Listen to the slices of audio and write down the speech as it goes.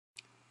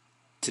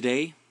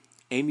Today,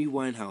 Amy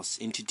Winehouse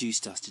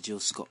introduced us to Jill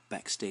Scott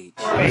backstage.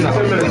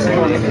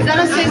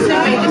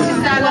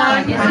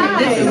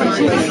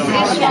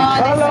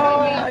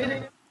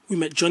 We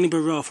met Johnny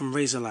Burrell from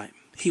Razorlight.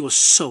 He was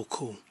so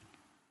cool.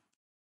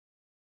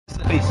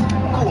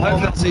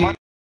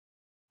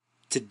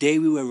 Today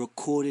we were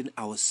recording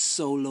our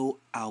solo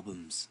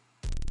albums.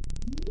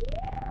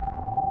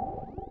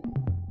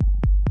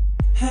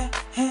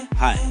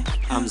 Hi,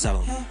 I'm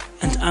Zalon.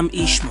 And I'm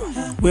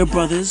Ishma. We're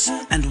brothers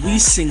and we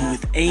sing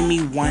with Amy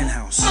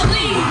Winehouse.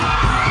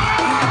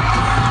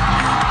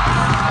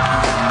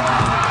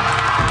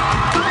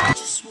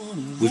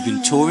 We've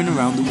been touring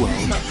around the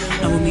world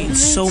and we're meeting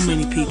so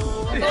many people.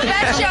 The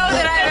best show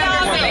that I've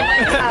ever seen.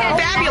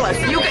 Fabulous.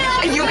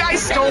 You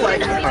guys stole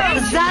it.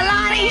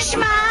 Zalon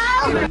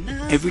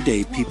Ishma. Every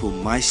day people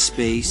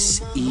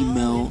MySpace,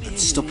 email and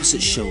stop us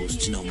at shows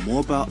to know more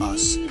about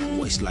us and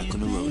what it's like on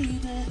the road.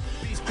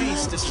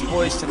 Peace, this is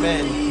Boys to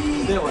Men.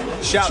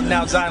 Shouting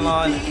out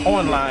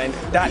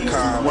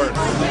ZylonOnline.com.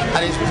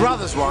 And his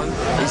brother's one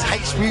is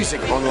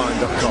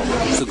hmusiconline.com.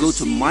 So go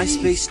to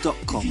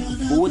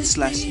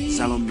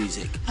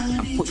myspace.com/ZalonMusic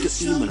and put your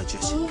email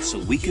address in so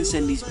we can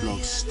send these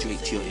blogs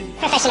straight to your inbox.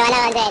 Professional, I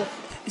know what I'm doing.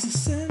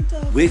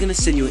 We're going to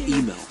send you an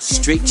email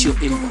straight to your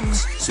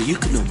inbox so you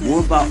can know more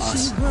about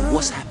us and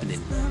what's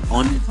happening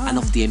on and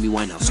off the Amy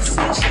Winehouse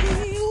tours.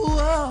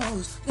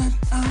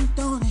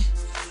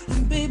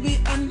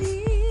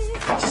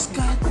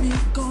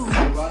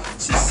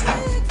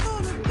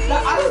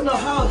 I don't know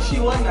how she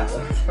won that.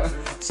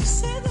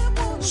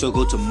 So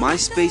go to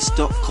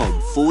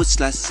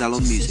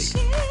myspace.com/ZalonMusic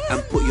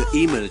and put your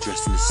email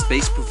address in the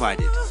space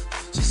provided.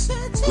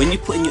 When you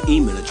put in your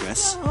email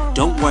address,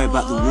 don't worry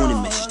about the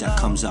warning message that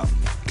comes up.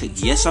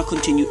 Click yes, I'll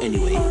continue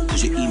anyway,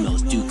 because your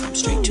emails do come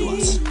straight to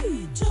us.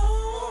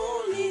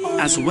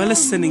 As well as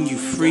sending you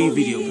free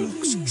video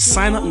blogs,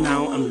 sign up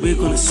now and we're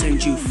going to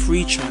send you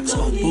free tracks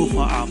of both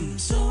our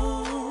albums.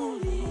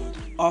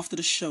 After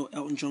the show,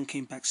 Elton John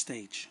came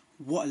backstage.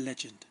 What a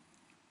legend.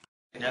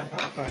 Yeah.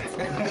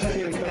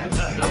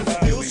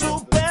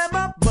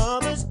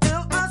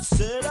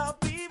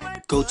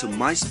 Go to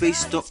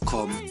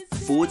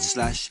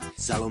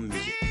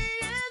myspace.com/ZalonMusic.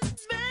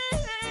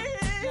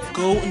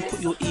 Go and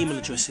put your email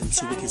address in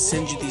so we can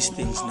send you these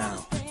things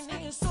now.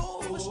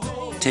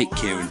 Take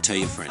care and tell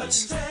your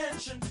friends.